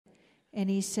And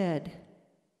he said,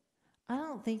 I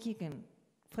don't think you can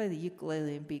play the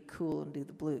ukulele and be cool and do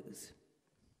the blues.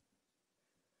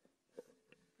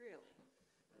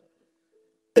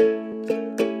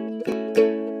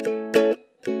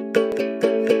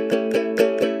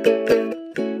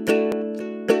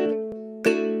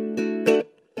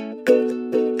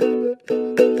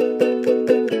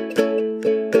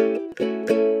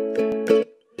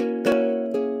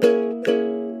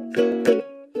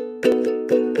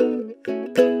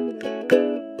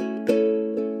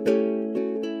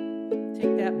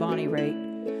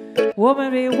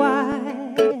 Woman, be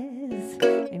wise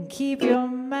and keep your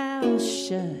mouth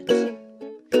shut.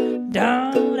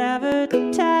 Don't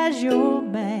advertise your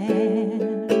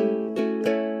man.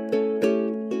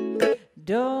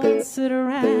 Don't sit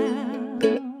around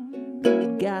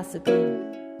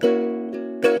gossiping,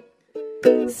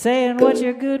 saying what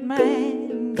your good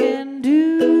man can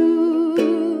do.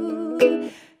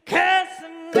 'Cause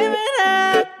some women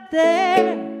out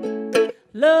there,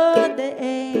 Lord, they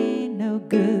ain't no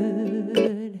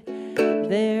good.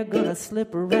 They're gonna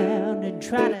slip around and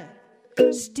try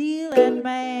to steal that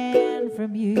man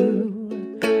from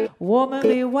you. Woman,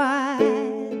 be wise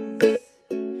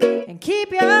and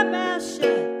keep your mouth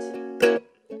shut.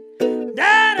 Don't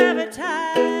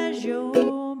advertise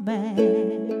your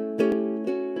man.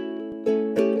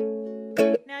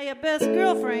 Now your best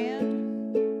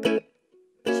girlfriend,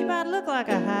 she might look like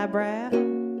a highbrow.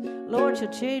 Lord, she'll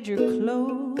change her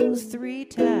clothes 3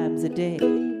 times a day.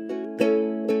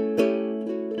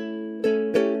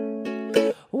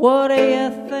 What do you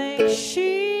think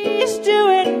she's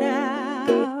doing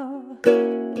now?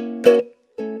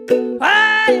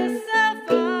 Why you so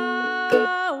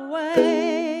far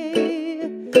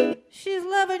away? She's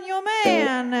loving your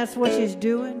man, that's what she's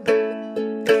doing.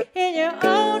 In your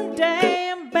own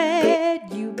damn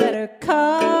bed, you better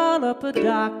call up a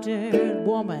doctor,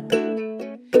 woman,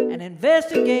 and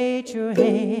investigate your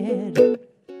head.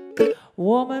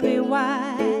 Woman, be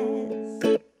wise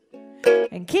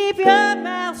and keep your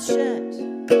mouth shut.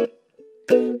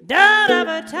 Don't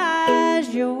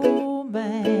advertise your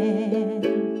man.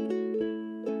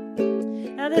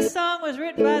 Now this song was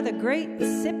written by the great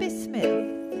Sippy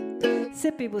Smith.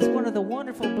 Sippy was one of the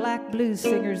wonderful black blues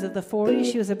singers of the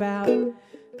 40s. She was about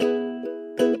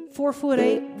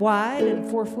 4'8" wide and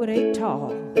 4'8"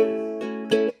 tall.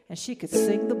 And she could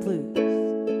sing the blues.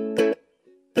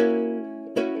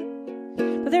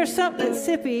 But there's something that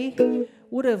Sippy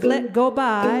would have let go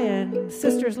by, and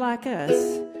sisters like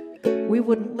us, we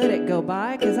wouldn't let it go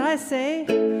by, because I say,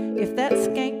 if that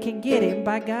skank can get him,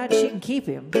 by God, she can keep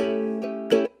him.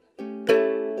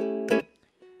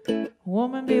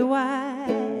 Woman, be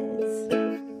wise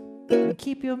and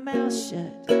keep your mouth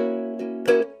shut.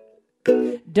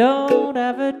 Don't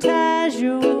advertise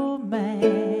your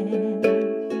man.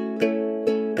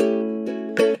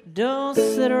 Don't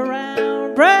sit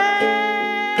around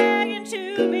bragging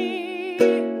to me,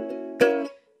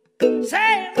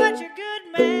 saying what your good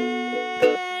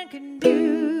man can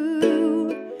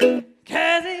do.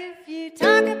 'Cause if you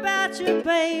talk about your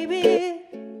baby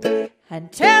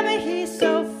and tell me he's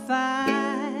so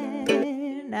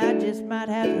fine, I just might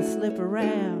have to slip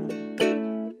around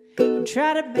and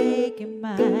try to make him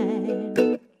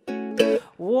mine.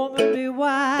 Woman, be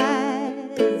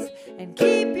wise and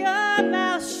keep your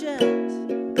mouth shut.